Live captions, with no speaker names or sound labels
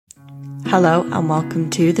Hello and welcome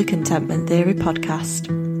to the Contentment Theory podcast.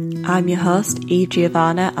 I'm your host, Eve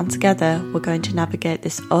Giovanna, and together we're going to navigate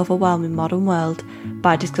this overwhelming modern world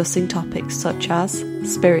by discussing topics such as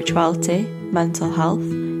spirituality, mental health,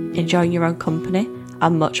 enjoying your own company,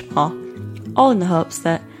 and much more, all in the hopes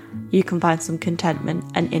that you can find some contentment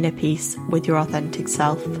and inner peace with your authentic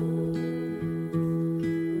self.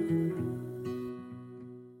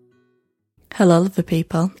 Hello, lovely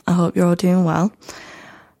people. I hope you're all doing well.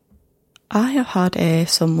 I have had a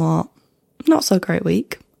somewhat not so great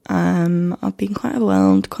week. I've been quite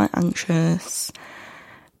overwhelmed, quite anxious.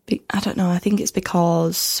 I don't know, I think it's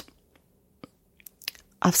because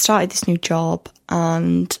I've started this new job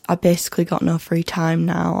and I basically got no free time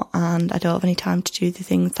now and I don't have any time to do the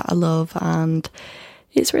things that I love, and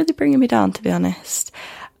it's really bringing me down, to be honest.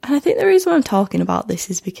 And I think the reason I'm talking about this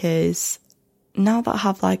is because now that I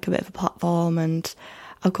have like a bit of a platform and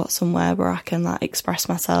I've got somewhere where I can like express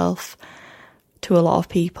myself to a lot of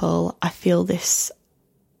people, I feel this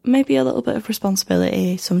maybe a little bit of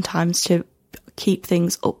responsibility sometimes to keep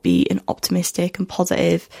things upbeat and optimistic and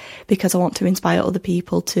positive, because I want to inspire other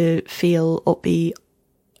people to feel upbeat,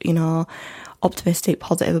 optimistic,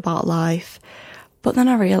 positive about life. But then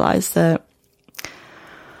I realised that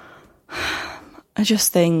I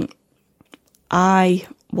just think I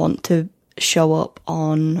want to show up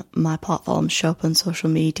on my platform, show up on social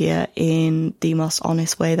media in the most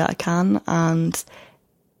honest way that I can. And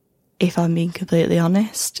if I'm being completely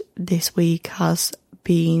honest, this week has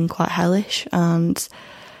been quite hellish, and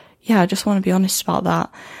I just want to be honest about that.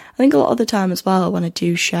 I think a lot of the time as well, when I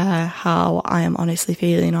do share how I am honestly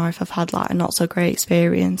feeling, or if I've had like a not so great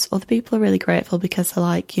experience, other people are really grateful because they're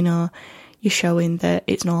like, you're showing that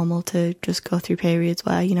it's normal to just go through periods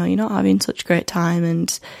where, you're not having such a great time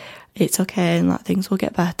and it's okay and that things will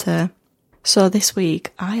get better. So this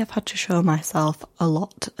week I have had to show myself a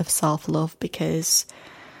lot of self-love, because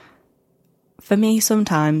for me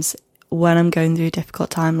sometimes when I'm going through a difficult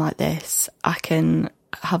time like this, I can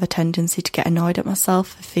have a tendency to get annoyed at myself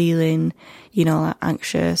for feeling, like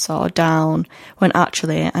anxious or down, when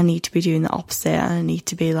actually I need to be doing the opposite, and I need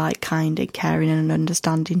to be like kind and caring and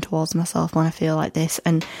understanding towards myself when I feel like this,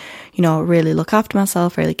 and, really look after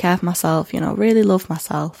myself, really care for myself, really love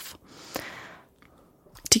myself.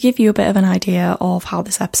 To give you a bit of an idea of how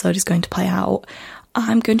this episode is going to play out,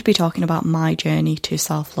 I'm going to be talking about my journey to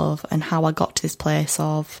self-love and how I got to this place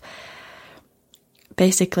of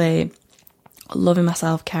basically loving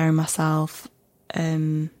myself, caring myself,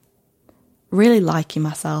 really liking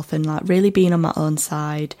myself, and like really being on my own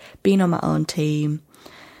side, being on my own team,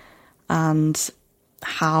 and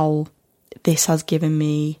how this has given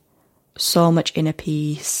me so much inner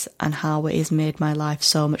peace and how it has made my life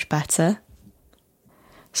so much better.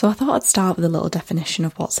 So I thought I'd start with a little definition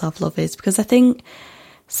of what self-love is, because I think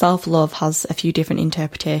self-love has a few different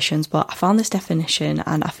interpretations, but I found this definition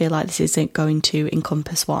and I feel like this isn't going to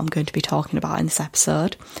encompass what I'm going to be talking about in this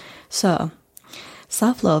episode. So,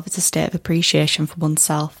 self-love is a state of appreciation for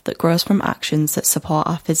oneself that grows from actions that support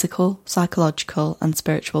our physical, psychological and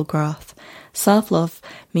spiritual growth. Self-love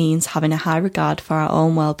means having a high regard for our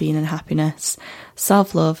own well-being and happiness.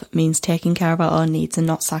 Self-love means taking care of our own needs and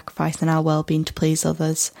not sacrificing our well-being to please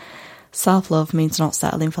others. Self-love means not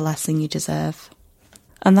settling for less than you deserve.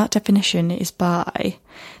 And that definition is by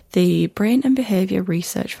the Brain and Behaviour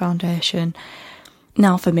Research Foundation.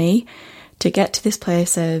 Now for me, to get to this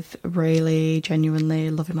place of really genuinely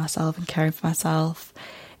loving myself and caring for myself,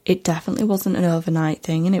 it definitely wasn't an overnight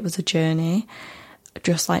thing, and it was a journey,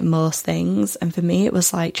 just like most things. And for me, it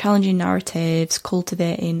was like challenging narratives,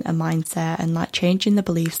 cultivating a mindset, and like changing the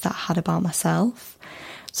beliefs that I had about myself.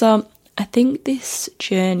 So I think this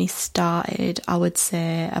journey started, I would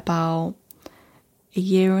say, about a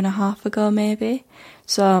year and a half ago maybe.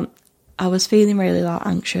 So I was feeling really like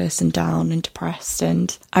anxious and down and depressed,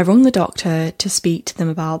 and I rang the doctor to speak to them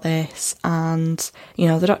about this, and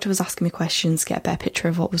the doctor was asking me questions to get a better picture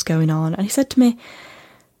of what was going on, and he said to me,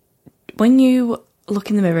 when you look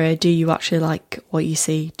in the mirror, do you actually like what you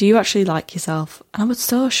see? Do you actually like yourself? And I was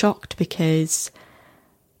so shocked, because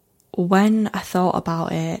when I thought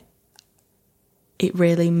about it, it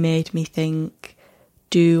really made me think,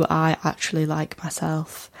 do I actually like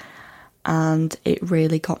myself? And it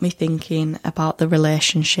really got me thinking about the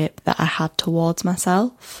relationship that I had towards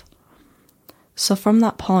myself. So from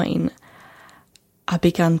that point, I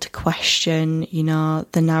began to question,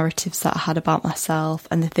 the narratives that I had about myself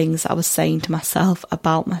and the things that I was saying to myself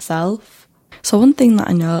about myself. So one thing that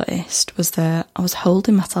I noticed was that I was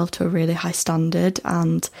holding myself to a really high standard,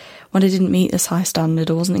 and when I didn't meet this high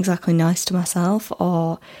standard, I wasn't exactly nice to myself,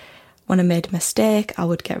 or when I made a mistake, I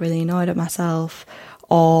would get really annoyed at myself,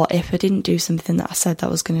 or if I didn't do something that I said that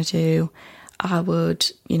I was going to do, I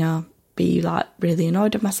would, be like really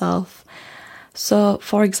annoyed at myself. So,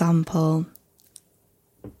 for example,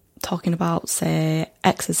 talking about, say,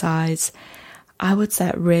 exercise, I would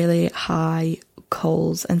set really high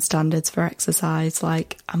goals and standards for exercise,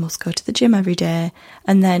 like I must go to the gym every day.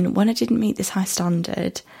 And then when I didn't meet this high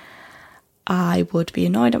standard, I would be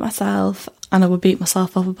annoyed at myself and I would beat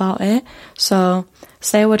myself up about it. So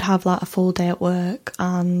say I would have like a full day at work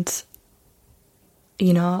and,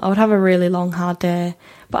 I would have a really long, hard day,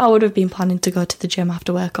 but I would have been planning to go to the gym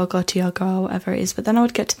after work or go to yoga or whatever it is. But then I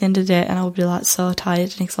would get to the end of the day and I would be like so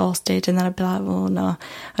tired and exhausted. And then I'd be like, oh no,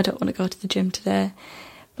 I don't want to go to the gym today.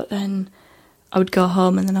 But then I would go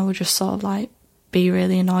home and then I would just sort of like be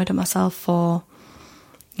really annoyed at myself for,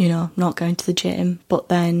 not going to the gym, but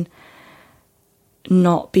then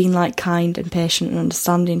not being like kind and patient and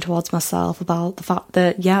understanding towards myself about the fact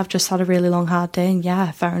that, yeah, I've just had a really long, hard day and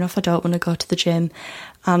yeah, fair enough, I don't want to go to the gym.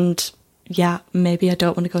 And yeah, maybe I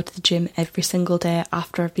don't want to go to the gym every single day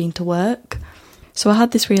after I've been to work. So I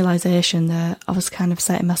had this realisation that I was kind of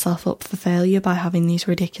setting myself up for failure by having these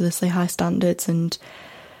ridiculously high standards and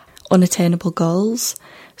unattainable goals.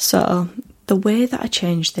 So the way that I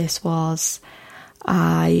changed this was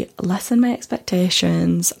I lessened my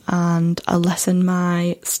expectations and I lessened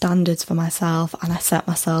my standards for myself and I set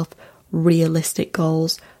myself realistic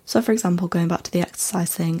goals. So for example, going back to the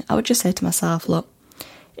exercise thing, I would just say to myself, look,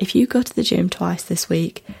 if you go to the gym twice this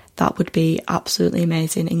week, that would be absolutely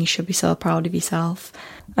amazing and you should be so proud of yourself.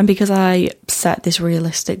 And because I set this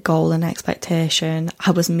realistic goal and expectation,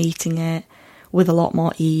 I was meeting it with a lot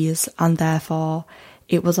more ease and therefore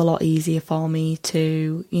it was a lot easier for me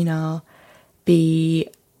to, be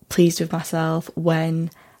pleased with myself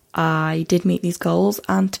when I did meet these goals.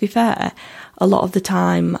 And to be fair, a lot of the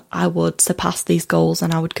time I would surpass these goals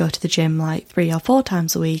and I would go to the gym like 3 or 4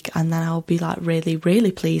 times a week and then I would be like really,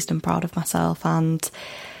 really pleased and proud of myself. And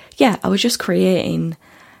yeah, I was just creating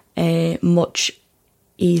a much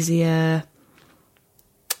easier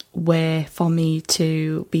way for me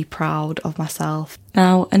to be proud of myself.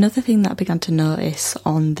 Now, another thing that I began to notice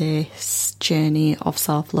on this journey of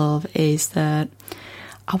self-love is that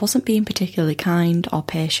I wasn't being particularly kind or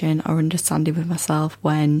patient or understanding with myself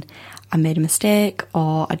when I made a mistake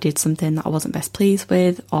or I did something that I wasn't best pleased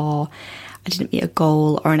with or I didn't meet a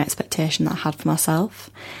goal or an expectation that I had for myself.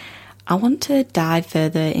 I want to dive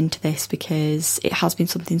further into this because it has been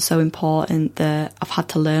something so important that I've had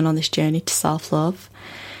to learn on this journey to self-love.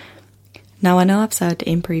 Now, I know I've said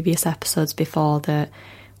in previous episodes before that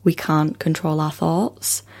we can't control our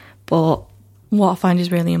thoughts, but what I find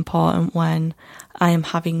is really important when I am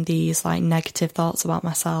having these like negative thoughts about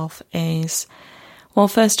myself is, well,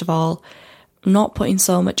 first of all, not putting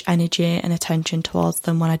so much energy and attention towards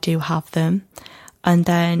them when I do have them. And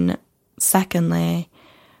then secondly,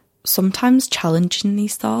 sometimes challenging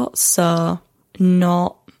these thoughts, so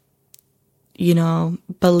not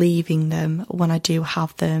believing them when I do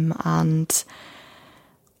have them and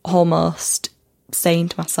almost saying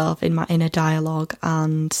to myself in my inner dialogue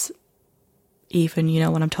and even,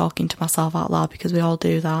 when I'm talking to myself out loud, because we all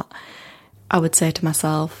do that, I would say to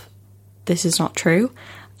myself, this is not true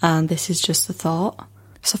and this is just a thought.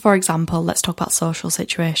 So for example, let's talk about social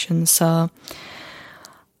situations. So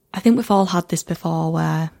I think we've all had this before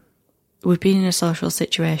where we've been in a social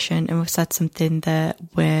situation and we've said something that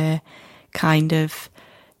we're kind of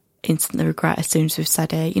instantly regret as soon as we've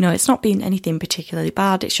said it. It's not been anything particularly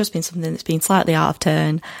bad, it's just been something that's been slightly out of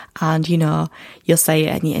turn and you'll say it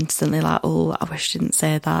and you're instantly like, oh, I wish I didn't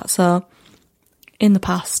say that. So in the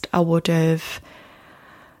past I would have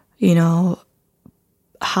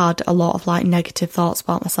had a lot of like negative thoughts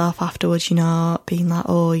about myself afterwards, being like,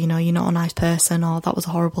 oh, you're not a nice person, or that was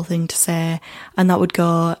a horrible thing to say, and that would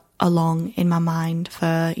go along in my mind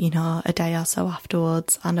for, a day or so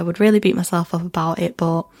afterwards, and I would really beat myself up about it.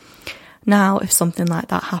 But now if something like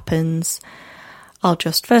that happens, I'll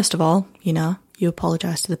just, first of all, you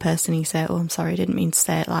apologise to the person and you say, oh, I'm sorry, I didn't mean to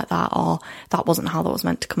say it like that, or that wasn't how that was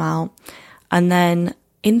meant to come out. And then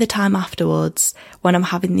in the time afterwards, when I'm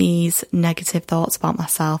having these negative thoughts about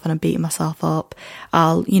myself and I'm beating myself up,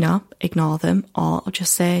 I'll, ignore them, or I'll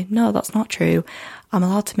just say, no, that's not true. I'm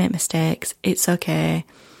allowed to make mistakes. It's okay.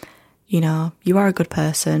 You are a good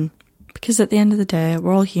person, because at the end of the day,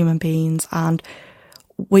 we're all human beings and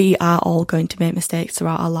we are all going to make mistakes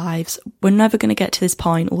throughout our lives. We're never going to get to this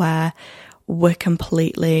point where we're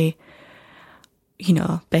completely,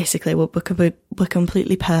 basically we're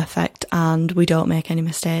completely perfect and we don't make any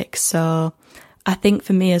mistakes. So I think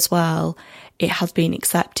for me as well, it has been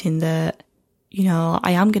accepting that,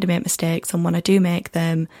 I am going to make mistakes, and when I do make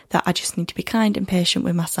them, that I just need to be kind and patient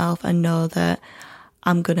with myself and know that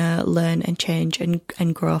I'm going to learn and change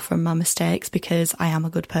and grow from my mistakes, because I am a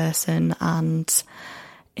good person and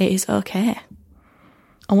it is okay.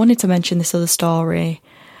 I wanted to mention this other story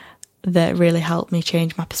that really helped me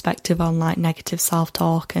change my perspective on like negative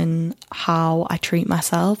self-talk and how I treat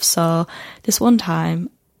myself. So this one time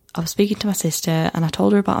I was speaking to my sister and I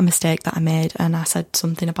told her about a mistake that I made, and I said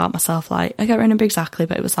something about myself, like, I can't remember exactly,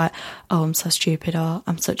 but it was like, oh, I'm so stupid, or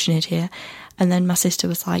I'm such an idiot. And then my sister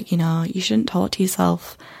was like, you shouldn't talk to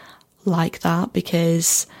yourself like that,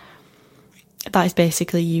 because that is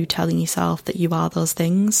basically you telling yourself that you are those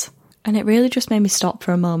things. And it really just made me stop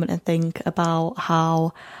for a moment and think about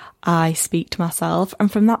how I speak to myself.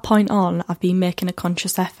 And from that point on, I've been making a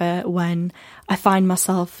conscious effort when I find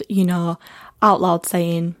myself, out loud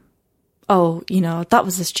saying, oh, that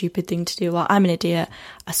was a stupid thing to do, or I'm an idiot,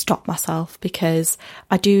 I stop myself, because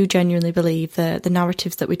I do genuinely believe that the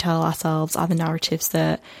narratives that we tell ourselves are the narratives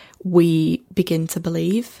that we begin to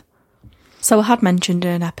believe. So I had mentioned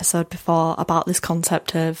in an episode before about this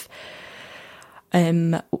concept of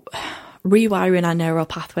rewiring our neural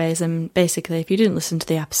pathways, and basically, if you didn't listen to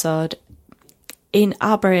the episode, in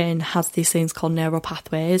our brain has these things called neural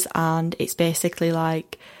pathways, and it's basically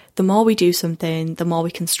like the more we do something, the more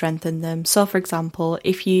we can strengthen them. So for example,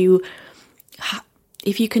 if you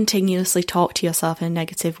continuously talk to yourself in a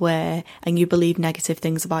negative way and you believe negative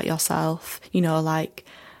things about yourself, like,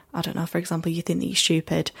 I don't know, for example, you think that you're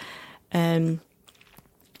stupid,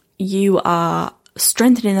 you are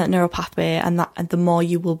strengthening that neural pathway, and the more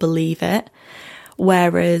you will believe it.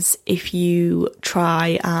 Whereas if you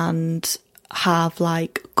try and have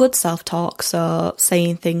like good self-talk, so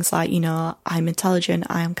saying things like, I'm intelligent,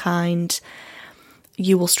 I am kind,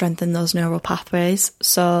 you will strengthen those neural pathways.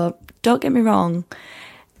 So don't get me wrong,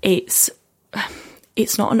 it's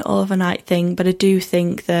not an overnight thing, but I do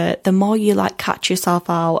think that the more you like catch yourself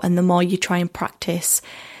out and the more you try and practice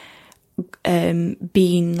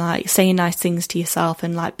being like saying nice things to yourself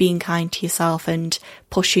and like being kind to yourself and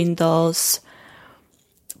pushing those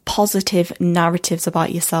positive narratives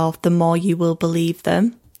about yourself, the more you will believe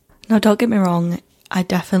them. Now, don't get me wrong, I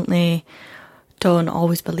definitely don't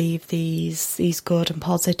always believe these good and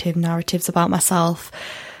positive narratives about myself,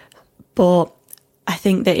 but I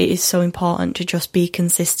think that it is so important to just be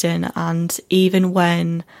consistent, and even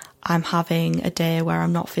when I'm having a day where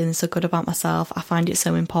I'm not feeling so good about myself, I find it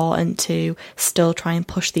so important to still try and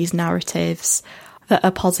push these narratives that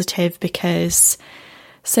are positive, because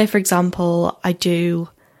say for example, I do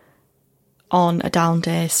on a down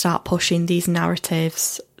day start pushing these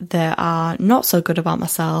narratives that are not so good about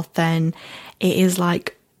myself, then it is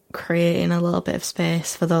like creating a little bit of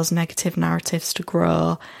space for those negative narratives to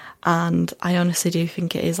grow. And I honestly do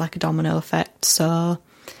think it is like a domino effect. So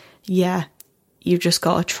yeah, you've just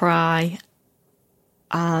got to try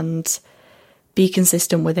and be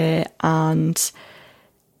consistent with it. And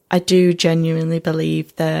I do genuinely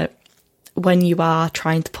believe that when you are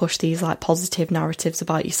trying to push these like positive narratives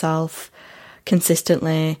about yourself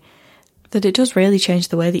consistently, that it does really change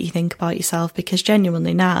the way that you think about yourself. Because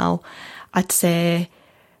genuinely now, I'd say,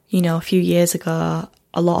 a few years ago,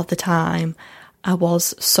 a lot of the time, I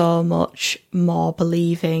was so much more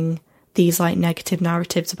believing these like negative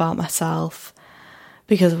narratives about myself,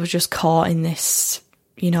 because I was just caught in this,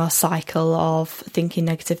 cycle of thinking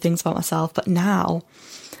negative things about myself. But now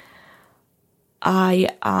I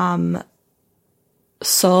am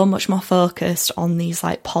so much more focused on these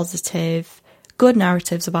like positive, good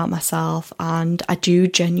narratives about myself, and I do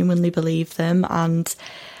genuinely believe them. And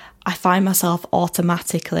I find myself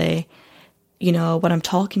automatically, when I'm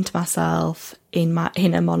talking to myself in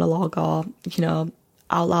a monologue or,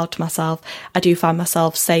 out loud to myself, I do find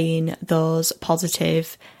myself saying those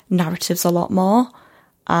positive narratives a lot more,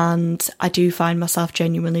 and I do find myself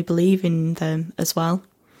genuinely believing them as well.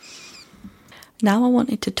 Now I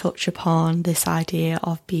wanted to touch upon this idea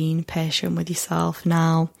of being patient with yourself.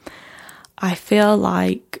 Now, I feel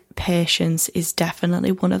like patience is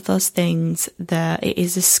definitely one of those things that it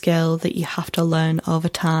is a skill that you have to learn over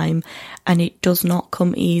time, and it does not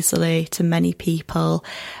come easily to many people,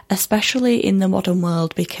 especially in the modern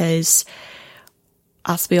world, because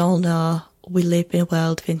as we all know, we live in a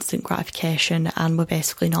world of instant gratification and we're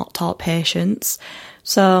basically not taught patience.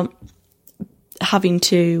 So having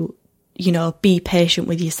to, be patient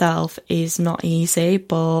with yourself is not easy,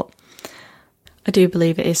 but I do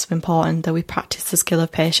believe it is important that we practice the skill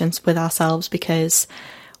of patience with ourselves, because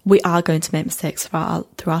we are going to make mistakes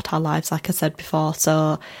throughout our lives, like I said before.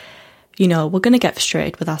 So, we're going to get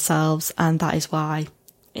frustrated with ourselves, and that is why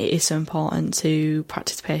it is so important to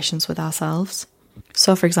practice patience with ourselves.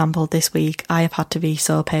 So, for example, this week I have had to be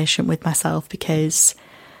so patient with myself because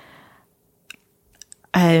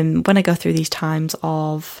when I go through these times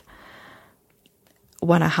of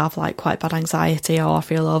when I have like quite bad anxiety or I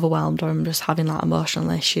feel overwhelmed or I'm just having like emotional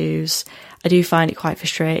issues, I do find it quite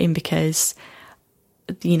frustrating because,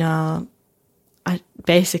 you know, I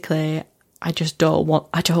just don't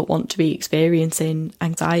want to be experiencing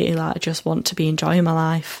anxiety. Like, I just want to be enjoying my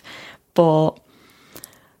life. But,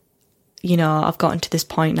 you know, I've gotten to this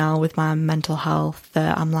point now with my mental health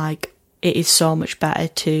that I'm like, it is so much better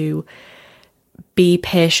to be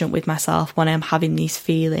patient with myself when I'm having these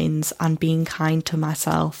feelings and being kind to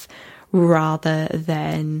myself rather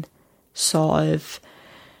than sort of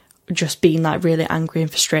just being like really angry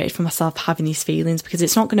and frustrated for myself having these feelings, because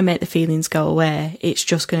it's not going to make the feelings go away. It's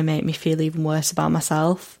just going to make me feel even worse about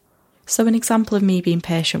myself. So an example of me being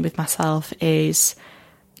patient with myself is,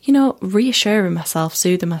 you know, reassuring myself,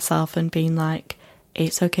 soothing myself and being like,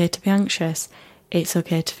 it's okay to be anxious. It's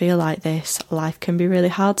okay to feel like this. Life can be really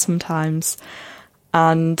hard sometimes.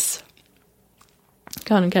 And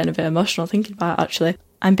God, I'm getting a bit emotional thinking about it, actually.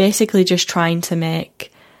 I'm basically just trying to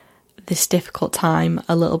make this difficult time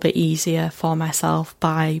a little bit easier for myself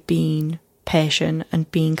by being patient and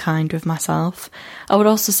being kind with myself. I would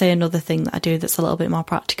also say another thing that I do that's a little bit more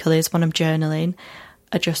practical is when I'm journaling,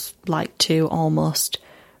 I just like to almost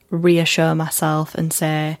reassure myself and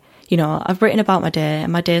say, you know, I've written about my day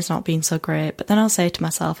and my day's not been so great, but then I'll say to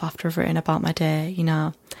myself after I've written about my day, you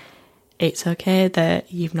know, it's okay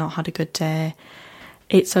that you've not had a good day.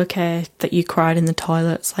 It's okay that you cried in the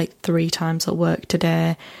toilets like 3 times at work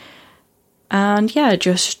today. And yeah,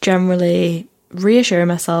 just generally reassuring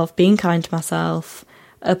myself, being kind to myself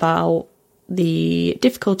about the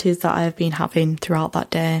difficulties that I have been having throughout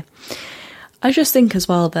that day. I just think as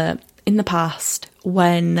well that in the past,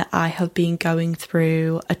 when I have been going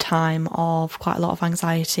through a time of quite a lot of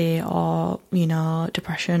anxiety or, you know,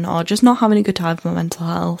 depression or just not having a good time with my mental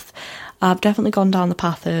health, I've definitely gone down the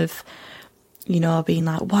path of, you know, being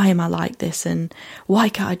like, why am I like this? And why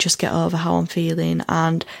can't I just get over how I'm feeling?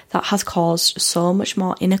 And that has caused so much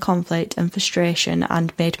more inner conflict and frustration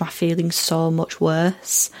and made my feelings so much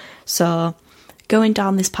worse. So going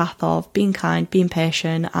down this path of being kind, being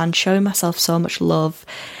patient and showing myself so much love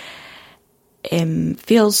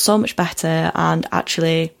feels so much better and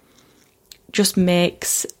actually just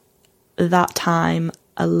makes that time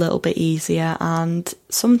a little bit easier. And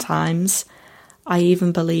sometimes I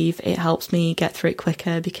even believe it helps me get through it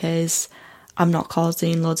quicker because I'm not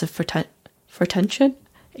causing loads of frustration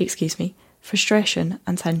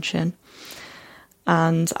and tension.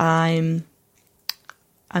 And I'm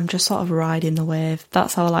just sort of riding the wave.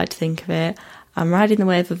 That's how I like to think of it. I'm riding the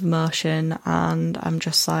wave of emotion and I'm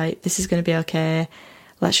just like, this is going to be okay.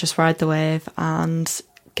 Let's just ride the wave and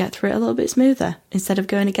get through it a little bit smoother instead of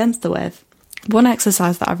going against the wave. One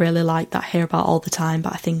exercise that I really like that I hear about all the time,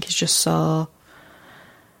 but I think is just so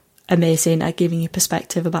amazing at giving you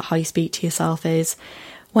perspective about how you speak to yourself is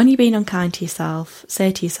when you're being unkind to yourself,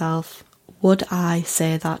 say to yourself, would I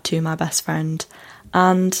say that to my best friend?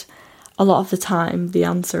 And a lot of the time the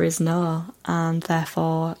answer is no, and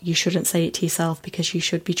therefore you shouldn't say it to yourself because you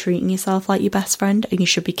should be treating yourself like your best friend and you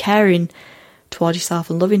should be caring towards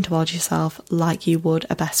yourself and loving towards yourself like you would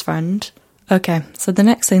a best friend. Okay, so the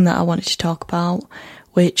next thing that I wanted to talk about,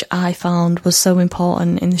 which I found was so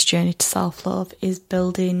important in this journey to self-love, is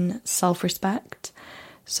building self-respect.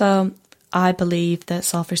 So I believe that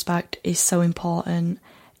self-respect is so important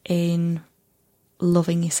in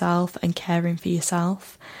loving yourself and caring for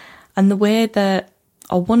yourself. And the way that,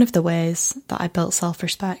 or one of the ways that I built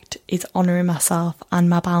self-respect is honouring myself and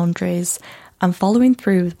my boundaries and following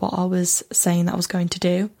through with what I was saying that I was going to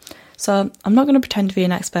do. So I'm not going to pretend to be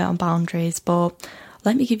an expert on boundaries, but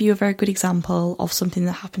let me give you a very good example of something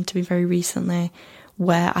that happened to me very recently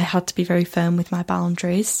where I had to be very firm with my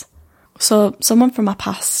boundaries. So someone from my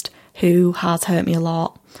past who has hurt me a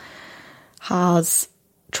lot has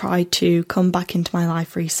tried to come back into my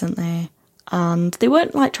life recently, and they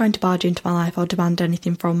weren't like trying to barge into my life or demand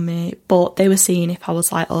anything from me, but they were seeing if I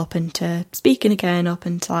was like open to speaking again,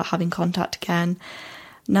 open to like having contact again.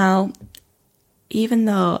 Now, even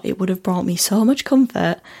though it would have brought me so much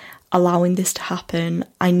comfort allowing this to happen,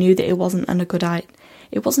 I knew that it wasn't a good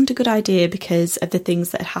idea because of the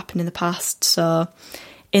things that had happened in the past. So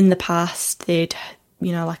in the past, they'd,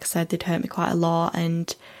 you know, like I said, they'd hurt me quite a lot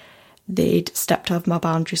and they'd stepped over my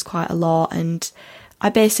boundaries quite a lot, and I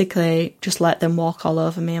basically just let them walk all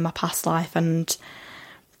over me in my past life. And,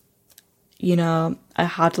 you know, I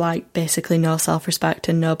had like basically no self-respect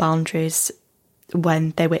and no boundaries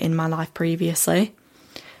when they were in my life previously.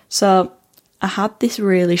 So I had this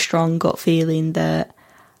really strong gut feeling that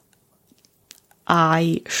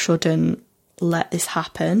I shouldn't let this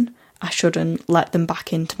happen. I shouldn't let them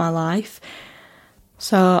back into my life.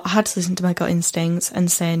 So I had to listen to my gut instincts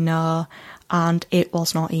and say no, and it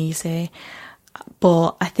was not easy.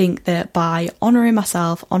 But I think that by honouring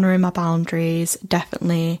myself, honouring my boundaries,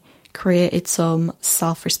 definitely created some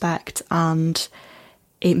self-respect, and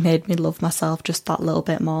it made me love myself just that little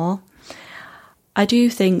bit more. I do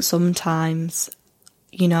think sometimes,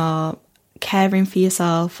 you know, caring for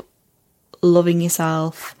yourself, loving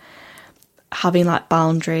yourself, having like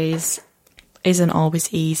boundaries isn't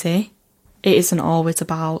always easy. It isn't always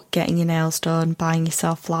about getting your nails done, buying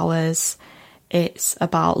yourself flowers. It's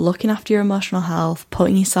about looking after your emotional health,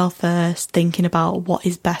 putting yourself first, thinking about what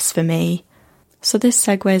is best for me. So this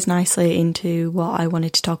segues nicely into what I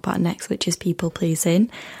wanted to talk about next, which is people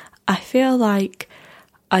pleasing. I feel like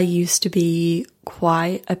I used to be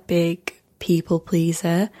quite a big people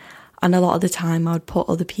pleaser, and a lot of the time I would put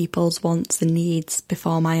other people's wants and needs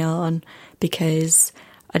before my own because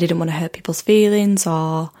I didn't want to hurt people's feelings,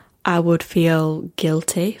 or I would feel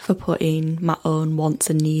guilty for putting my own wants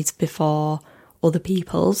and needs before other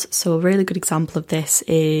people's. So a really good example of this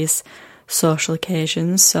is social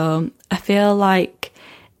occasions. So I feel like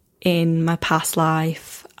in my past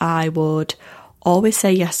life I would always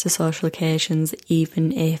say yes to social occasions,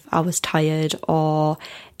 even if I was tired or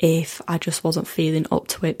if I just wasn't feeling up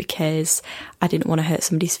to it, because I didn't want to hurt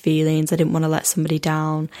somebody's feelings, I didn't want to let somebody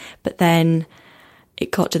down. But then it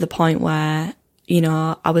got to the point where, you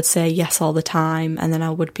know, I would say yes all the time, and then I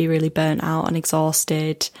would be really burnt out and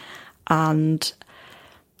exhausted, and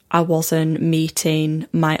I wasn't meeting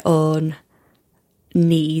my own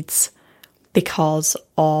needs because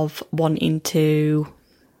of wanting to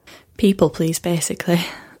people please, basically.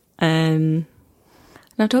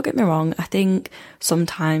 Now, don't get me wrong, I think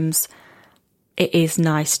sometimes it is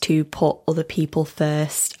nice to put other people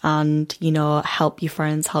first and, you know, help your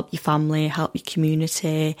friends, help your family, help your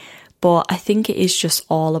community. But I think it is just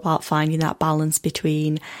all about finding that balance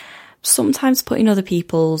between sometimes putting other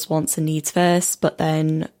people's wants and needs first, but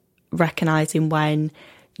then recognising when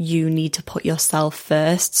you need to put yourself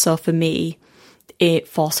first. So for me,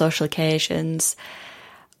 for social occasions,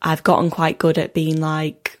 I've gotten quite good at being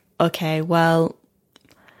like, okay, well,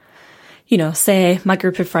 you know, say my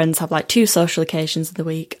group of friends have like 2 social occasions in the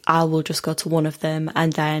week, I will just go to one of them,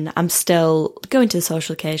 and then I'm still going to the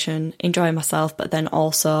social occasion, enjoying myself, but then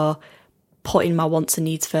also putting my wants and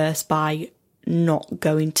needs first by not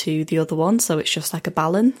going to the other one. So it's just like a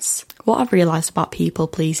balance. What I've realised about people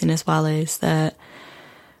pleasing as well is that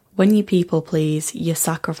when you people please, you're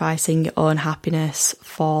sacrificing your own happiness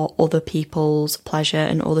for other people's pleasure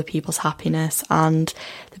and other people's happiness, and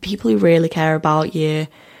the people who really care about you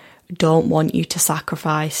don't want you to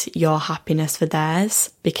sacrifice your happiness for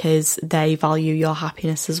theirs because they value your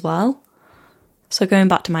happiness as well. So going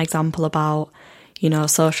back to my example about, you know,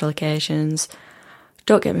 social occasions,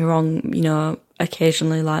 don't get me wrong, you know,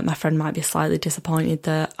 occasionally like my friend might be slightly disappointed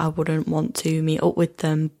that I wouldn't want to meet up with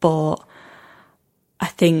them, but I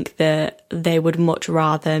think that they would much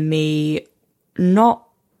rather me not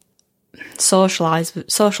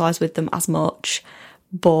socialise with them as much,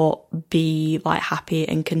 but be like happy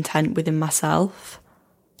and content within myself.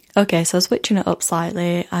 Okay, so switching it up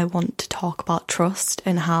slightly, I want to talk about trust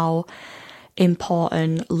and how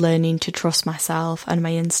important learning to trust myself and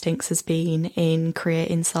my instincts has been in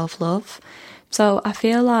creating self-love. So I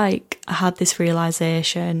feel like I had this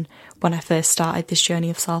realisation when I first started this journey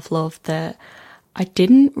of self-love that I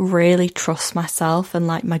didn't really trust myself and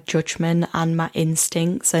like my judgment and my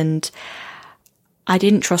instincts, and I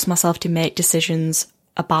didn't trust myself to make decisions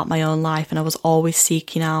about my own life, and I was always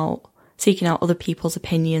seeking out other people's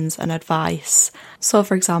opinions and advice. So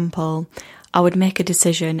for example, I would make a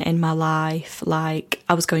decision in my life, like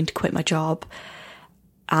I was going to quit my job,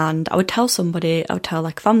 and I would tell somebody, I would tell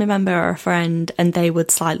like a family member or a friend, and they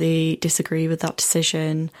would slightly disagree with that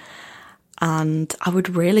decision. And I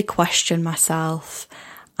would really question myself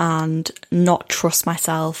and not trust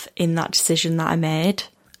myself in that decision that I made.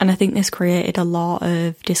 And I think this created a lot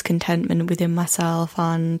of discontentment within myself,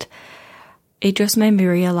 and it just made me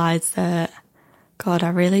realise that, God, I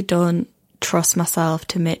really don't trust myself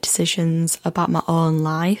to make decisions about my own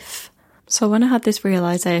life. So when I had this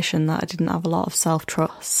realisation that I didn't have a lot of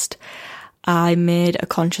self-trust, I made a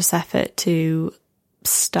conscious effort to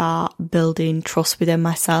start building trust within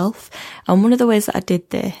myself. And one of the ways that I did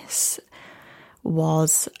this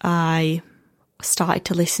was I started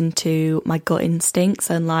to listen to my gut instincts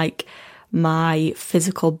and like my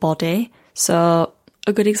physical body. So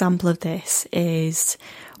a good example of this is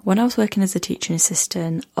When I was working as a teaching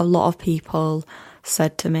assistant, a lot of people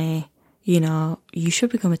said to me, you know, you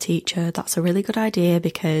should become a teacher. That's a really good idea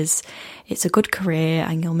because it's a good career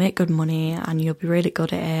and you'll make good money and you'll be really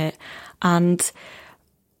good at it. And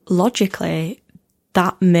logically,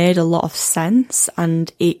 that made a lot of sense,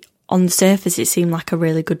 and on the surface it seemed like a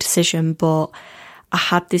really good decision, but I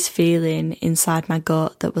had this feeling inside my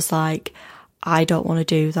gut that was like, I don't want to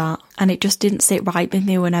do that. And it just didn't sit right with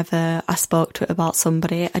me whenever I spoke to it about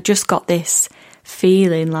somebody. I just got this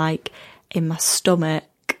feeling like in my stomach,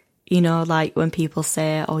 you know, like when people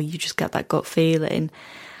say, oh, you just get that gut feeling.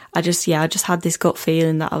 I just had this gut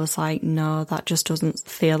feeling that I was like, no, that just doesn't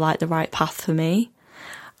feel like the right path for me.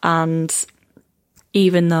 And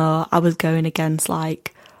even though I was going against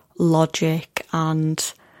like logic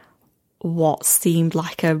and what seemed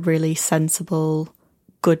like a really sensible,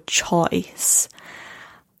 good choice,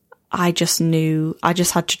 I just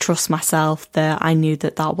had to trust myself that I knew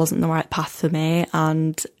that that wasn't the right path for me.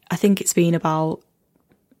 And I think it's been about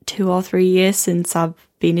 2 or 3 years since I've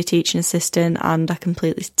been a teaching assistant, and I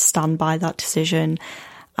completely stand by that decision.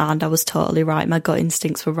 And I was totally right. My gut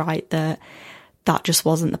instincts were right that just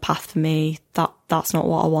wasn't the path for me. That's not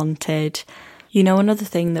what I wanted. You know, another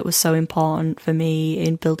thing that was so important for me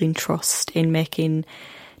in building trust, in making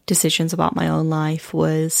decisions about my own life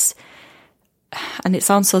was, and it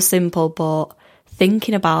sounds so simple, but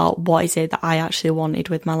thinking about what is it that I actually wanted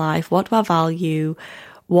with my life. What do I value?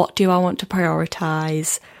 What do I want to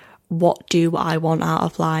prioritise? What do I want out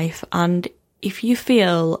of life? And if you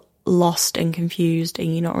feel lost and confused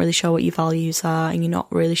and you're not really sure what your values are and you're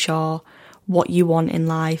not really sure what you want in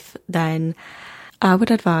life, then I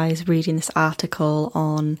would advise reading this article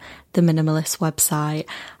on the Minimalist website,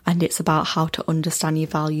 and it's about how to understand your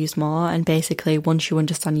values more. And basically, once you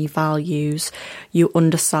understand your values, you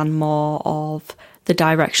understand more of the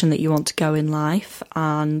direction that you want to go in life,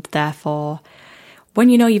 and therefore, when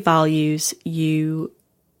you know your values, you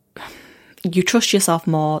trust yourself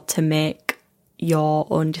more to make your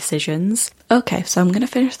own decisions. Okay, so I'm going to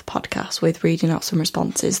finish the podcast with reading out some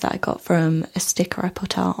responses that I got from a sticker I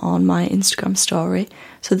put out on my Instagram story.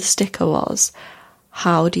 So the sticker was,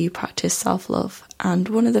 how do you practice self-love? And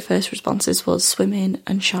one of the first responses was swimming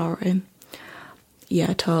and showering.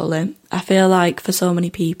 Yeah, totally. I feel like for so many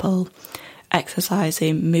people,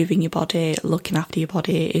 exercising, moving your body, looking after your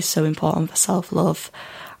body is so important for self-love.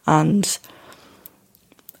 And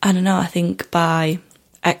I don't know, I think by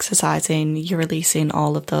exercising, you're releasing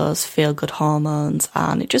all of those feel-good hormones,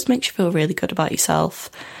 and it just makes you feel really good about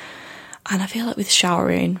yourself. And I feel like with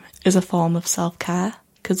showering is a form of self-care,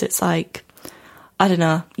 because it's like, I don't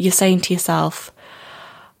know, you're saying to yourself,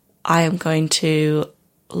 I am going to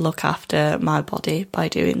look after my body by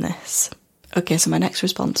doing this. Okay, so my next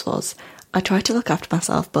response was, I try to look after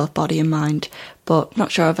myself, both body and mind, but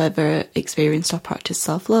not sure I've ever experienced or practiced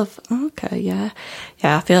self-love. Okay, yeah.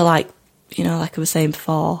 Yeah, I feel like, you know, like I was saying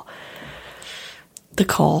before, the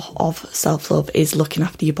core of self-love is looking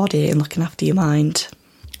after your body and looking after your mind.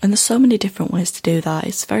 And there's so many different ways to do that.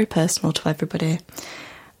 It's very personal to everybody.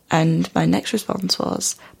 And my next response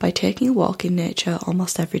was, by taking a walk in nature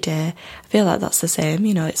almost every day. I feel like that's the same,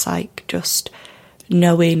 you know, it's like just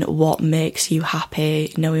knowing what makes you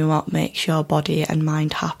happy, knowing what makes your body and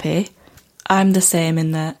mind happy. I'm the same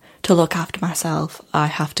in that to look after myself, I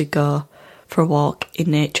have to go for a walk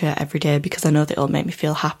in nature every day because I know that it'll make me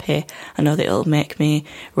feel happy. I know that it'll make me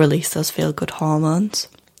release those feel-good hormones.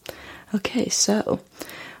 Okay, so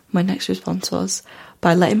my next response was,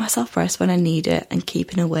 by letting myself rest when I need it and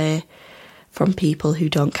keeping away from people who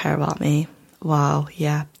don't care about me. Wow,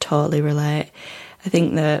 yeah, totally relate. I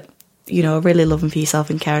think that, you know, really loving for yourself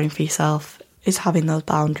and caring for yourself is having those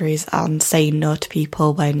boundaries and saying no to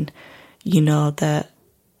people when you know that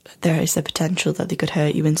there is the potential that they could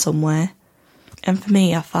hurt you in some way. And for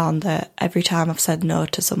me, I found that every time I've said no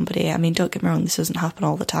to somebody, I mean, don't get me wrong, this doesn't happen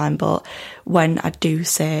all the time, but when I do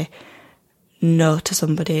say no to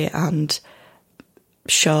somebody and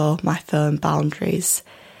show my firm boundaries,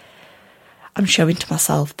 I'm showing to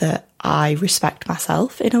myself that I respect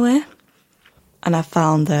myself in a way. And I've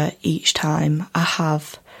found that each time I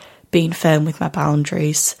have been firm with my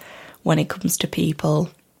boundaries when it comes to people,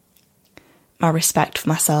 my respect for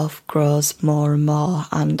myself grows more and more,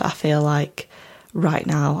 and I feel like right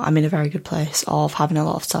now I'm in a very good place of having a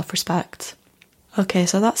lot of self-respect. Okay,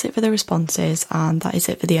 so that's it for the responses, and that is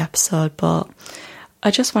it for the episode, but I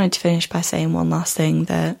just wanted to finish by saying one last thing,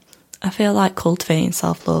 that I feel like cultivating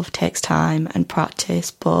self-love takes time and practice,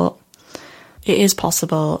 but it is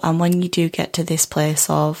possible, and when you do get to this place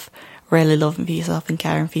of really loving for yourself and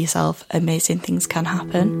caring for yourself, amazing things can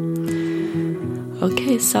happen.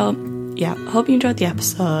 Okay, so yeah, hope you enjoyed the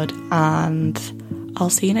episode, and I'll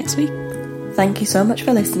see you next week. Thank you so much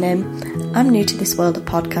for listening. I'm new to this world of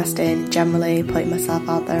podcasting, generally putting myself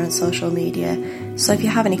out there on social media, so if you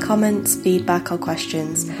have any comments, feedback or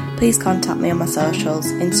questions, please contact me on my socials,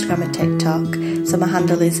 Instagram and TikTok. So my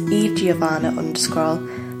handle is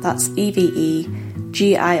EveGiovanna_. That's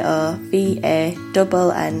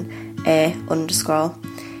EveGiovanna_.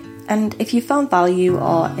 And if you found value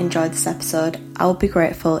or enjoyed this episode, I would be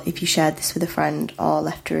grateful if you shared this with a friend or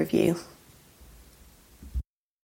left a review.